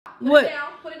What? Put it down.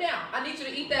 Put it down. I need you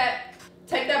to eat that.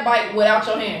 Take that bite without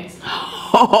your hands.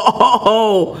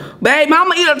 Oh, babe,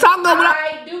 Mama eat a taco without.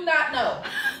 I do not know.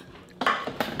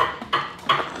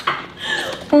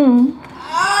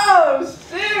 Oh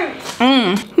shoot.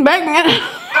 Babe, babe,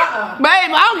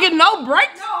 I don't get no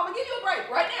breaks. No, I'm gonna give you a break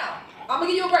right now. I'm gonna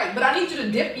give you a break, but I need you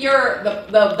to dip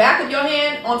the back of your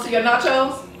hand onto your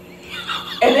nachos,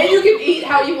 and then you can eat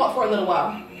how you want for a little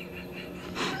while.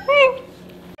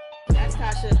 That's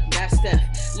Tasha, that's Steph.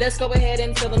 Let's go ahead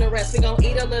and fill in the rest. We gonna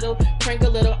eat a little, drink a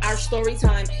little. Our story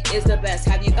time is the best.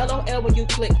 Have you LOL when you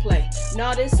click play?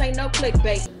 No, this ain't no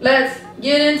clickbait. Let's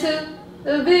get into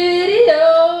the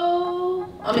video.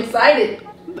 I'm excited.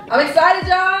 I'm excited,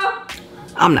 y'all.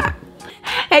 I'm not.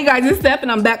 Hey guys, it's Steph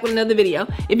and I'm back with another video.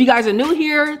 If you guys are new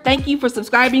here, thank you for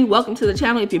subscribing. Welcome to the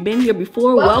channel. If you've been here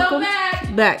before, welcome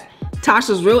back.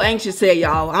 Tasha's real anxious today,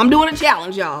 y'all. I'm doing a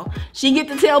challenge, y'all. She get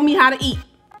to tell me how to eat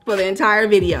for the entire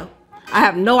video. I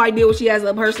have no idea what she has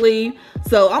up her sleeve,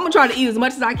 so I'm gonna try to eat as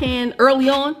much as I can early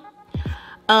on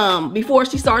before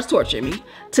she starts torturing me.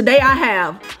 Today I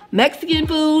have Mexican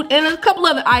food and a couple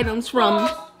other items from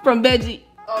VEGGIE.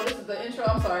 Oh, this is the intro.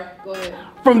 I'm sorry. Go ahead.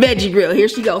 From VEGGIE Grill. Here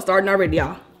she goes, starting already,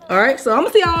 y'all. All right, so I'm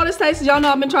gonna see how all this tastes. Y'all know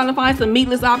I've been trying to find some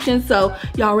meatless options, so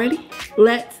y'all ready?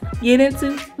 Let's get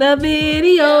into the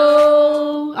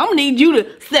video. I'm gonna need you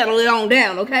to settle it on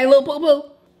down, okay, little poo-poo?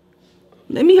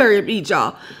 Let me hurry up eat,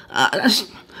 y'all. I'm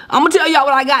gonna tell y'all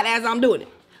what I got as I'm doing it.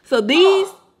 So these.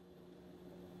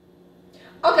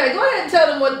 Okay, go ahead and tell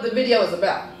them what the video is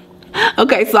about.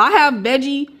 Okay, so I have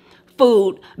veggie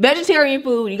food, vegetarian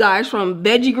food, you guys, from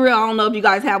VEGGIE Grill. I don't know if you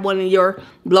guys have one in your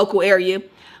local area,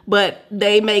 but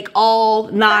they make all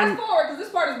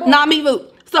non-meat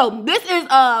food. So this is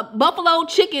buffalo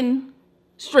chicken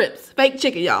strips, fake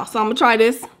chicken, y'all. So I'm gonna try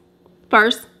this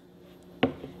first.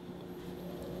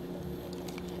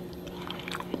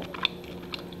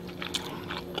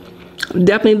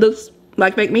 Definitely looks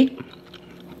like fake meat.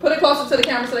 Put it closer to the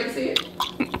camera so they can see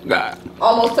it. God.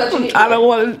 Almost touching it. I don't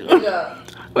want to. Good job.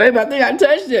 Wait, I think I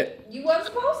touched it. You wasn't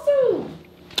supposed to.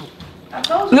 I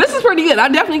told you. This is pretty good. I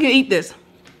definitely can eat this.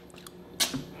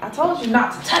 I told you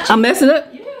not to touch it. I'm messing up.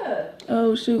 Yeah.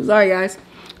 Oh shoot, sorry guys.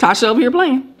 Tasha over here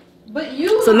playing. But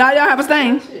you. So now y'all have a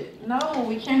stain. No,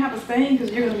 we can't have a stain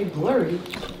because you're gonna be blurry.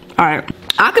 All right,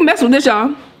 I can mess with this,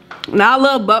 y'all. Now I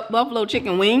love buffalo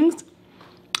chicken wings.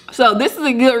 So this is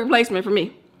a good replacement for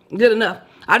me. Good enough.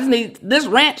 I just need this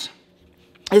ranch.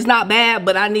 It's not bad,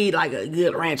 but I need like a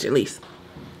good ranch at least.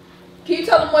 Can you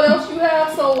tell them what else you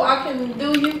have so I can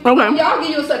do you? Okay. Yeah, I'll give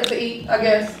you a second to eat, I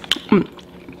guess. I need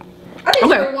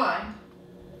some wine.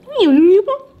 Okay.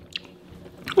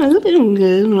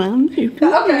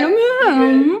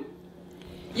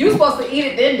 You were supposed to eat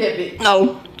it, then dip it.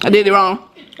 No, I did it wrong.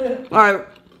 All right.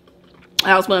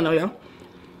 That was fun though, y'all.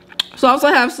 So I also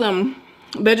have some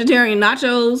vegetarian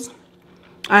nachos.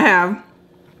 I have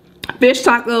fish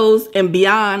tacos and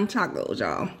Beyond tacos,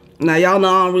 y'all. Now y'all know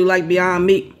I don't really like Beyond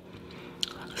meat,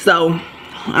 so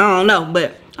I don't know,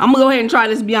 but I'm gonna go ahead and try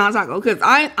this Beyond taco because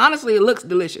honestly it looks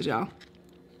delicious, y'all.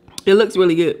 It looks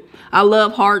really good. I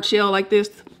love hard shell like this,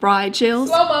 fried shells.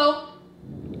 Slow-mo.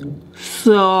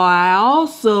 So I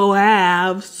also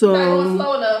have some. That was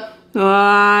slow enough.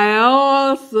 I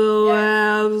also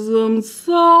have some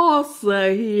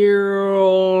salsa here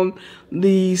on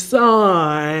the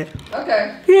side.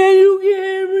 Okay. Can you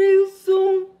get me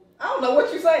some? I don't know what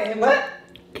you're saying. What?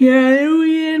 Can you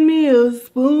get me a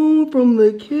spoon from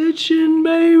the kitchen,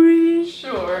 baby?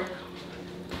 Sure.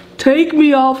 Take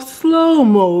me off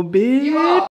slow-mo,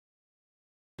 bitch.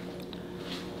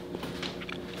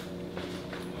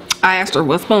 I asked her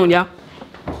what spoon, y'all.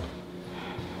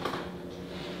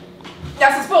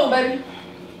 That's a spoon, baby.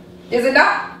 Is it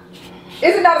not?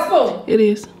 Is it not a spoon? It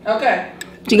is. Okay.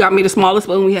 She got me the smallest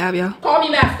spoon we have, y'all. Call me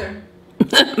master.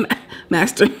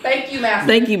 Master. Thank you, master.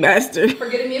 Thank you, master. For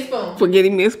getting me a spoon. For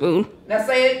getting me a spoon. Now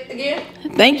say it again.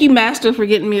 Thank you, master, for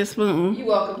getting me a spoon. You're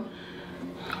welcome.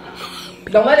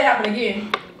 Don't let it happen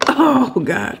again. Oh,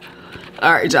 God.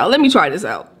 All right, y'all. Let me try this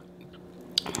out.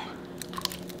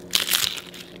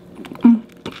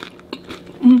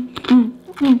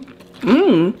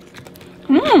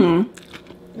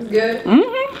 It's good.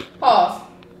 Pause.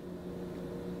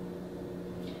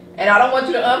 And I don't want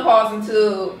you to unpause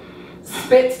until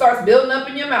spit starts building up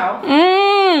in your mouth.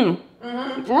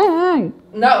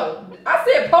 No. I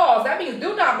said pause. That means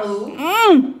do not move.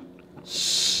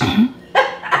 Shh.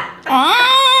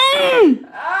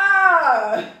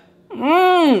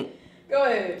 Go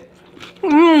ahead.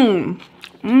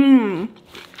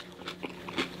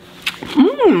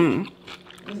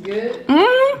 It's good.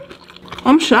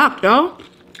 I'm shocked, y'all.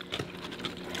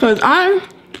 Cause I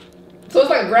So it's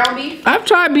like ground beef? I've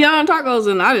tried Beyond Tacos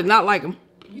and I did not like them.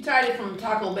 You tried it from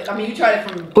Taco Bell. I mean, you tried it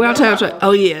from... Well, I tried.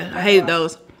 Oh, yeah. I hated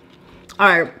those. All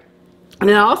right. And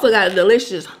then I also got a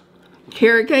delicious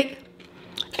carrot cake.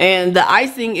 And the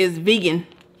icing is vegan.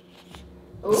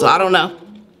 Ooh. So I don't know.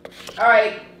 All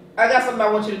right. I got something I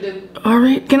want you to do. All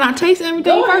right. Can I taste everything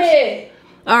Go first? ahead.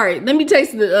 All right. Let me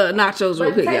taste the nachos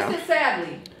real quick, y'all. Taste it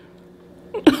sadly.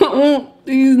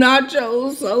 These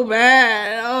nachos so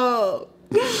bad. Oh,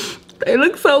 they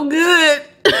look so good.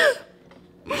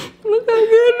 Look how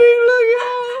good they look, y'all.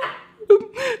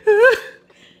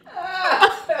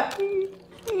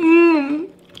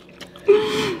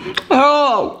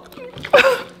 Oh.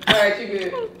 Alright, you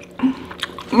good.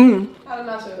 How the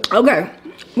nachos? Okay.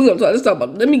 Let's talk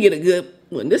about, let me get a good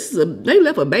one. This is they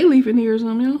left a bay leaf in here or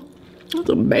something, y'all. That's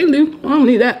a bay leaf. I don't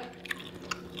need that.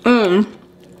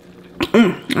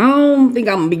 I don't think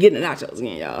I'm gonna be getting the nachos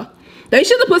again, y'all. They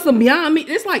should have put some Beyond Meat.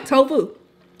 It's like tofu.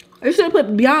 They should have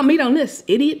put Beyond Meat on this,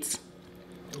 idiots.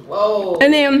 Whoa.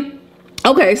 And then,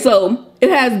 okay, so it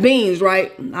has beans,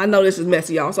 right? I know this is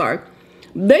messy, y'all. Sorry.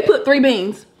 They put 3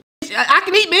 beans. I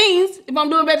can eat beans if I'm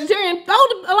doing vegetarian. Throw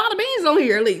a lot of beans on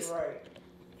here at least. Right.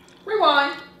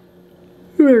 Rewind.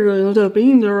 The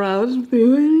beans are out.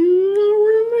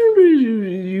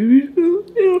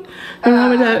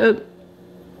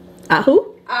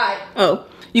 Who? Oh,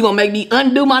 you gonna make me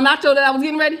undo my nacho that I was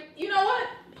getting ready? You know what?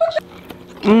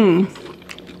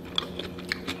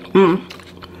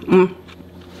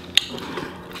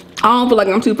 I don't feel like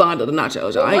I'm too fond of the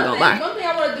nachos, y'all. I ain't gonna lie. One thing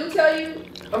I want to tell you.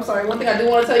 I'm sorry. One thing I do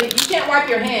want to tell you. You can't wipe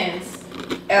your hands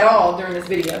at all during this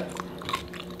video.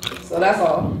 So that's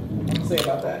all I'm gonna say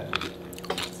about that.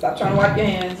 Stop trying to wipe your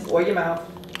hands or your mouth.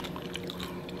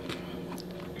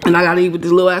 And I gotta eat with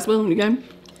this little ass spoon, you got me?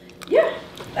 Yeah,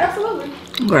 absolutely.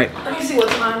 Great. Let me see what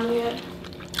time we at.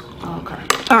 Okay.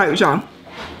 Alright, y'all.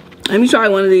 Let me try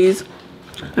one of these.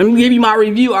 Let me give you my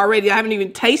review already. I haven't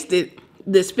even tasted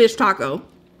this fish taco.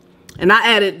 And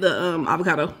I added the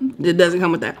avocado. It doesn't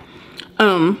come with that.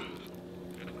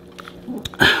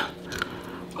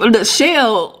 The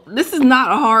shell, this is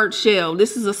not a hard shell.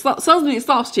 This is supposed to be a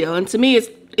soft shell. And to me,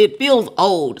 it feels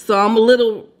old. So I'm a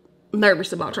little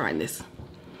nervous about trying this.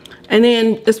 And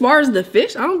then as far as the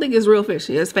fish, I don't think it's real fish.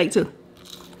 Yeah, it's fake too.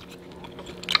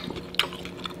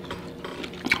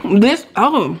 This,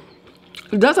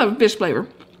 it does have a fish flavor.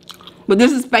 But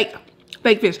this is fake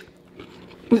fish.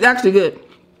 It's actually good.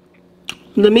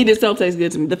 The meat itself tastes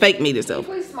good to me. The fake meat itself.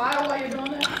 Can you please smile while you're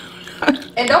doing that?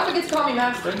 And don't forget to call me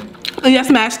Master. Yes,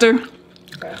 Master.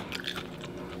 Okay.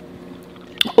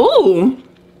 Ooh.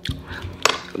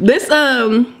 This,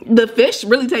 the fish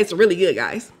really tastes really good,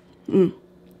 guys.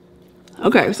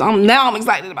 Okay, so now I'm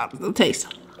excited about the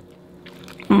taste.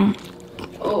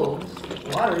 Oh,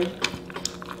 watery.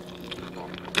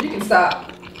 You can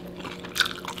stop.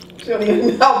 She don't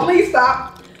even know. Please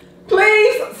stop.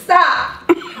 Please stop.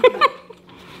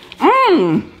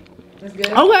 That's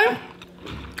good. Okay.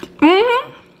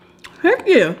 Heck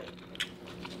yeah.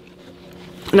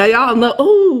 Now y'all know.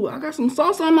 Ooh, I got some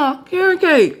sauce on my carrot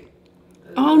cake.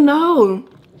 Oh no.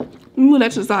 Let me move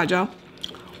that to the side, y'all.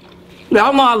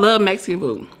 Y'all know I love Mexican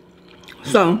food.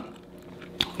 So,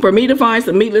 for me to find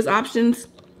some meatless options,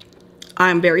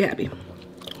 I'm very happy.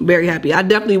 Very happy. I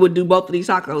definitely would do both of these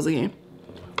tacos again.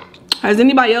 Has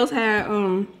anybody else had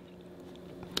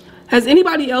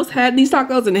these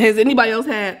tacos? And has anybody else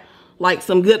had like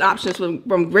some good options from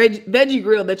Veggie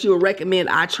Grill that you would recommend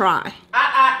I try?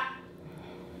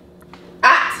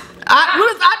 What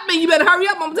does that mean? You better hurry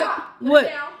up. I'm telling you.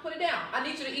 What? Put it down. I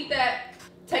need you to eat that.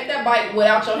 Take that bite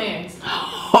without your hands.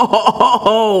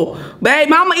 Oh, babe,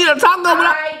 mama eat a taco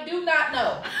without. I do not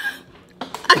know.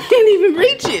 I can't even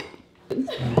reach it.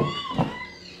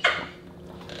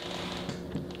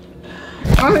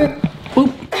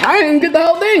 I didn't get the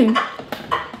whole thing.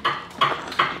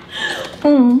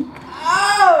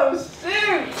 Oh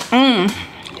shoot.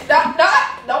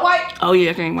 Don't wipe. Oh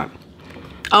yeah, I can't wipe.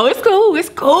 Oh, it's cool. It's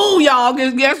cool, y'all.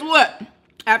 Cause guess what?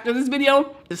 After this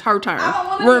video, it's her turn.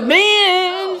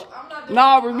 Revenge.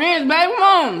 No, revenge, baby. Come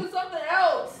on. Do something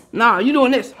else. Nah, you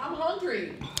doing this. I'm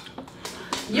hungry.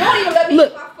 You don't even let me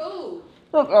eat my food.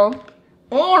 Look,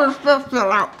 all the stuff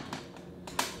fell out.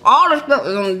 All the stuff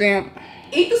is on the damn.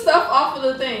 Eat the stuff off of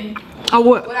the thing. Oh,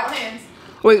 what? Without hands.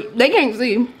 Wait, they can't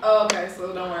see. Oh, okay,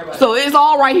 so don't worry about it. So it's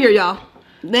all right here, y'all.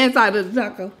 The inside of the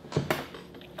taco.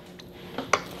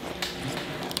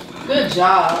 Good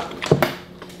job.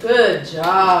 Good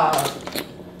job.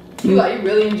 You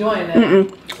really enjoying that.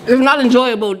 It's not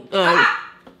enjoyable.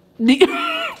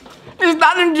 It's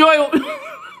not enjoyable.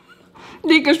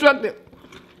 Deconstructed.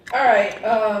 All right.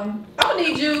 I'm gonna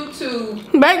need you to.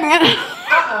 Babe, Babe,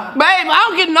 I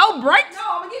don't get no breaks. No,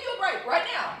 I'm gonna give you a break right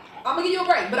now. I'm gonna give you a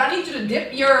break, but I need you to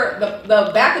dip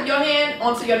the back of your hand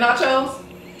onto your nachos,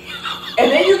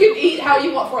 and then you can eat how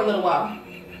you want for a little while.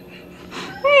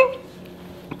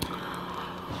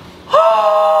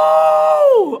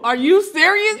 Oh, are you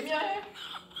serious? Give me your hand.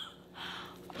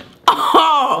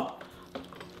 Oh.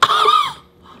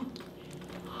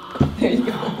 There you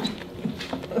go.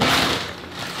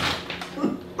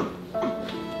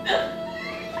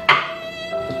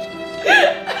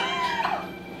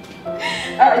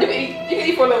 Alright, you can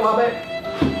eat for a little while, babe.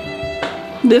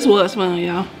 This was fun,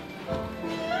 y'all.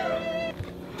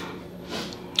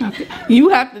 Okay. You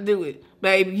have to do it,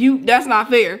 babe. That's not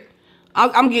fair.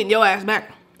 I'm getting your ass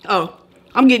back. Oh,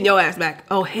 I'm getting your ass back.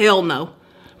 Oh, hell no.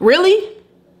 Really?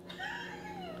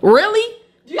 Really?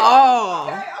 Yeah. Oh.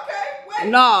 Okay,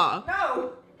 wait. Nah.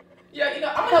 No. Yeah, you know,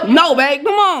 I'm gonna help you. No, babe,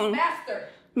 come on. Master.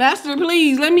 Master,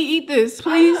 please, let me eat this,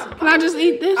 please. Can I just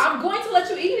eat this? I'm going to let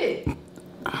you eat it.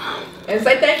 And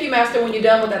say thank you, Master, when you're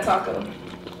done with that taco.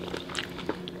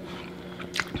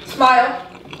 Smile.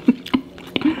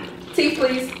 Teeth,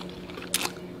 please.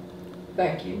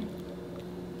 Thank you.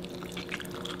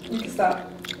 You can stop.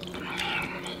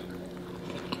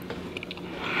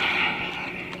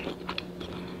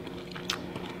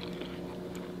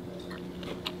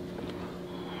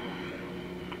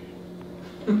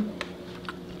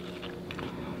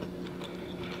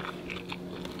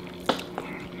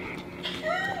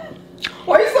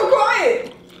 Why are you so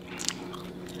quiet?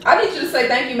 I need you to say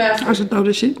thank you, Master. I should throw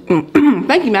this shit.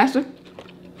 Thank you, Master.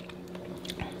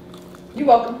 You're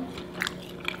welcome.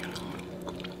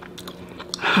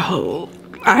 Oh,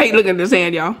 I hate looking at this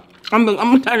hand, y'all. I'm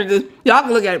gonna turn this. Y'all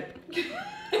can look at it.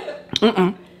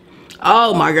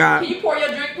 Oh my God. Can you pour your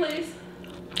drink, please?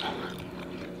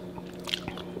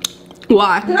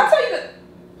 Why? Did I tell you that?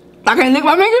 I can't lick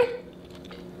my finger?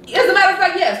 As a matter of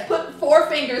fact, yes. Put 4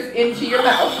 fingers into your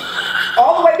mouth,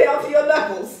 all the way down to your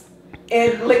knuckles,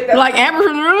 and lick that. Like Amber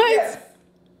from the Roommates? Yes.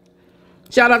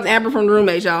 Shout out to Amber from the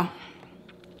Roommates, y'all.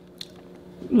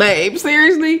 Babe,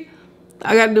 seriously?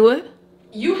 I gotta do it?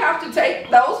 You have to take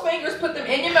those fingers, put them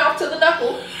in your mouth to the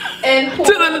knuckle, and pour.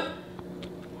 To the...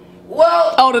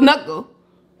 Well. Oh, the knuckle.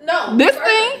 No. This further,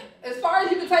 thing? As far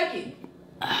as you can take it.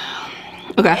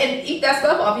 Okay. And eat that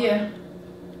stuff off, yeah.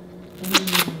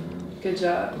 Good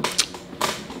job.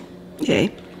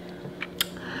 Okay.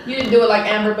 You didn't do it like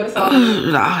Amber, but it's all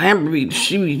good. Nah, Amber,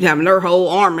 she be having her whole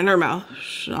arm in her mouth.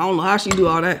 I don't know how she do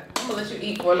all that. I'm gonna let you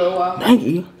eat for a little while. Thank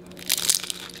you.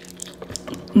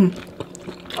 I'm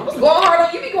just going hard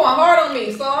on you. Be going hard on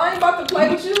me, so I ain't about to play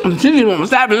with you. She just want to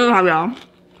stab it this time, y'all.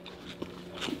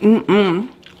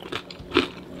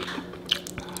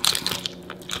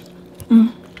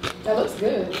 That looks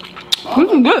good. This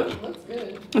is good. Looks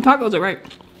good. The tacos are right.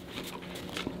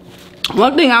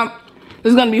 One thing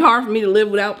it's gonna be hard for me to live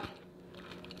without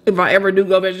if I ever do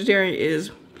go vegetarian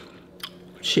is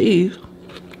cheese.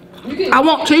 I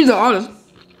want cheese on all this.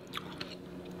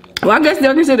 Well, I guess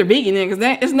they're considered vegan then, because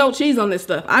there's no cheese on this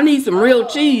stuff. I need some real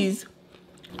cheese.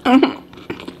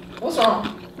 What's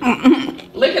wrong?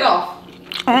 Lick it off.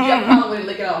 If you got a problem with it,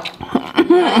 lick it off.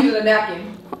 Use a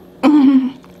napkin.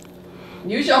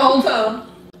 Use your whole tongue.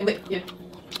 And lick it.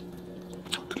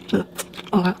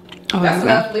 Okay. That's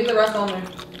enough. Leave the rest on there.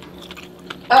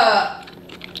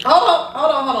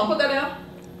 Hold on. Put that down.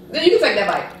 Then you can take that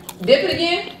bite. Dip it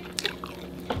again.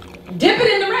 Dip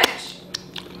it in the ranch.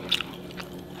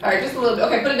 All right, just a little bit.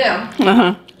 Okay, put it down.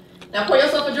 Now pour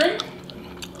yourself a drink.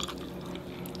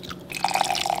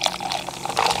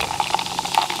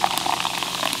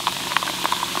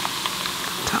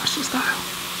 Tasha style.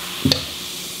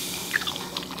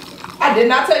 I did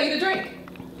not tell you to drink.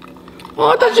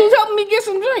 Well, I thought you was helping me get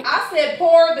some drink. I said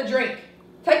pour the drink.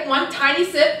 Take one tiny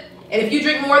sip, and if you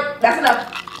drink more, that's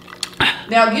enough.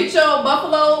 Now get your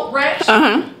buffalo ranch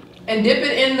and dip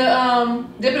it in the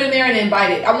dip it in there and then bite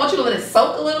it. I want you to let it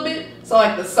soak a little bit, so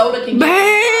like the soda can get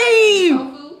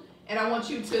tofu. And I want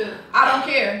you to. I don't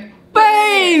care,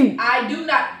 babe. I do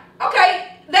not.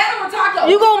 Okay, that or taco.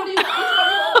 You gonna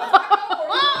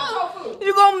tofu?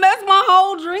 You gonna mess my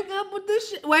whole drink up with this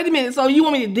shit? Wait a minute. So you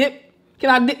want me to dip? Can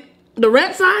I dip the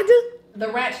ranch side too? The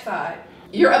ranch side.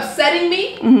 You're upsetting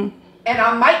me, and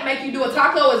I might make you do a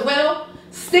taco as well.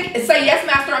 Say yes,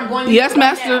 master. I'm going to. Yes,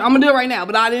 master. I'm gonna do it right now.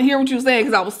 But I didn't hear what you were saying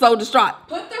because I was so distraught.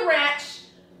 Put the ranch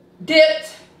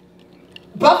dipped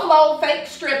buffalo fake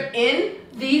strip in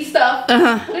the stuff.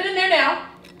 Put it in there now.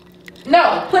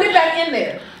 No, put it back in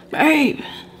there. Babe.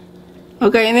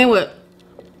 Okay, and then what?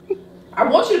 I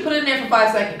want you to put it in there for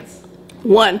 5 seconds.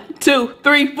 1, 2,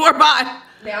 3, 4, 5.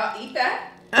 Now eat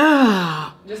that.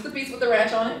 Ah. Just a piece with the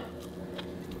ranch on it.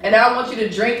 And now I want you to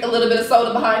drink a little bit of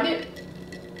soda behind it.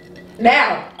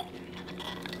 Now.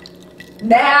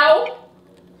 Now.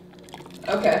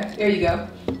 Okay, there you go.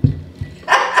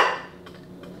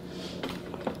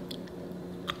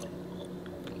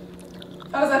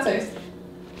 How does that taste?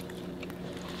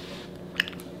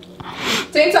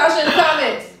 Team Tasha in the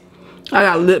comments.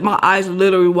 My eyes are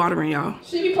literally watering, y'all.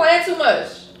 She be playing too much.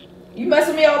 You mess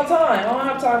with me all the time. I don't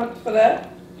have time for that.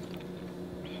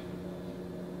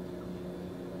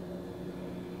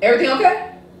 Everything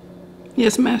okay?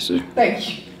 Yes, master. Thank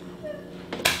you.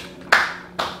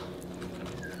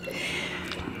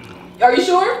 Are you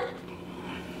sure?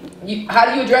 How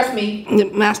do you address me?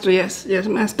 Master, yes. Yes,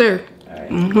 master. All right.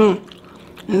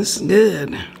 Mm-hmm. It's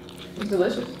good. It's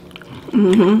delicious.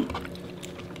 Mm-hmm.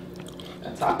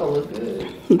 That taco looks good.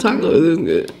 The taco is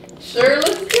good. Sure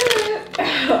looks good.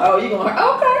 Oh, you gonna...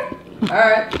 Okay. All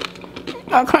right.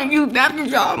 I can't use napkin,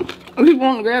 y'all. I just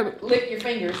want to grab it. Lick your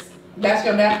fingers. That's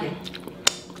your napkin.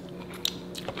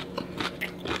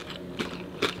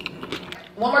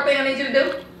 One more thing I need you to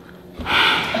do.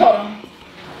 Hold on.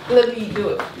 Let me do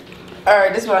it. All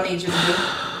right, this is what I need you to do.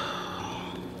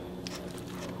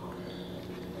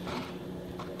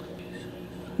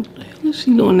 What's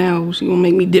she doing now? She gonna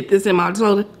make me dip this in my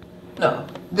soda? No,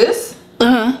 this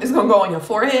is gonna go on your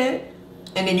forehead,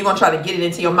 and then you're gonna try to get it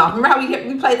into your mouth. Remember how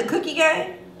we played the cookie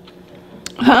game?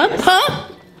 Huh?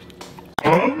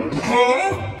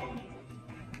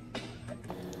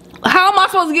 How am I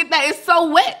supposed to get that? It's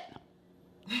so wet.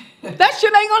 That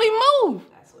shit ain't gonna even move.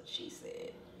 That's what she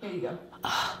said. Here you go.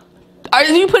 Are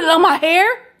you putting it on my hair?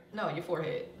 No, your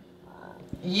forehead.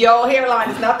 Your hairline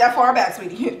is not that far back,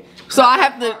 sweetie. So I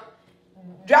have to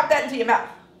drop that into your mouth.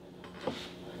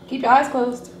 Keep your eyes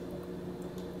closed.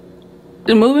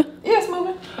 It's moving? Yeah, it's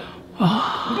moving.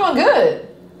 You're doing good.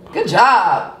 Good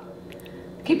job.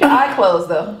 Keep your eye closed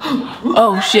though.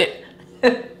 Oh shit.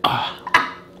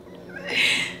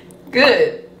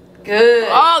 Good. Good.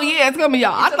 Oh yeah, it's gonna be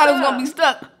y'all. I thought it was gonna be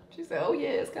stuck. She said, oh yeah,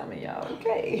 it's coming, y'all.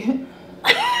 Okay.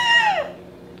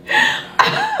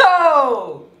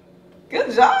 Oh,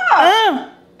 good job.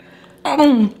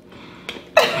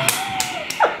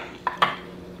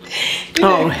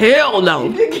 Oh hell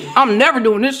no. I'm never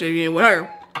doing this shit again with her.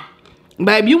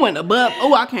 Babe, you went above.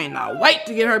 Oh, I cannot wait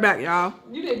to get her back, y'all.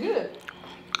 You did good.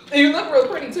 And you look real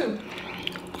pretty too.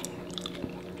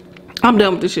 I'm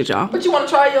done with this shit, y'all. But you wanna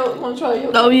try your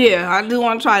Oh yeah, I do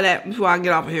wanna try that before I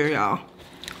get off of here, y'all.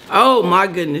 Oh my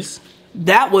goodness.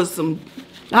 That was some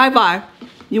high five.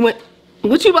 You went,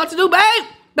 what you about to do, babe?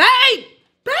 Babe!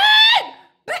 Babe!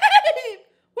 Babe!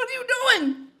 What are you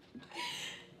doing?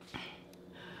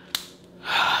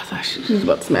 She's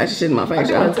about to smash the shit in my face,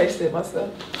 I y'all. gotta taste it myself.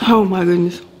 Oh my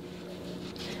goodness.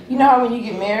 You know how when you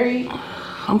get married,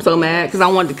 I'm so mad because I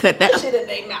wanted to cut that. shit in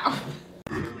their mouth.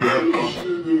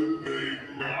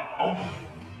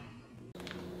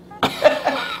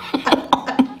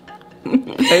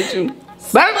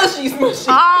 Smushy, smushy.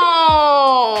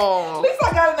 Oh! At least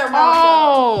I got it in their mouth.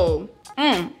 Oh!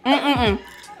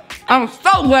 I'm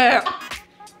so glad.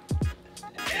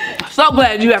 So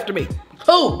glad you after me.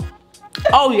 Who?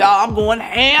 Oh, y'all, I'm going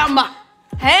ham.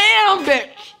 Ham,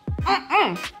 bitch.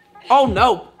 Oh,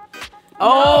 no.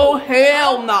 Oh,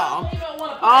 hell no.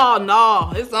 Oh,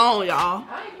 no. It's on, y'all.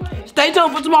 Stay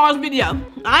tuned for tomorrow's video.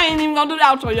 I ain't even gonna do the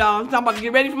outro, y'all. I'm about to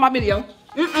get ready for my video.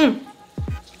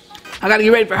 I gotta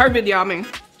get ready for her video, I mean.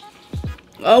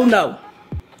 Oh, no.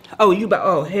 Oh, you about,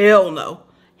 oh, hell no.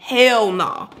 Hell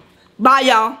no. Bye,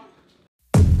 y'all.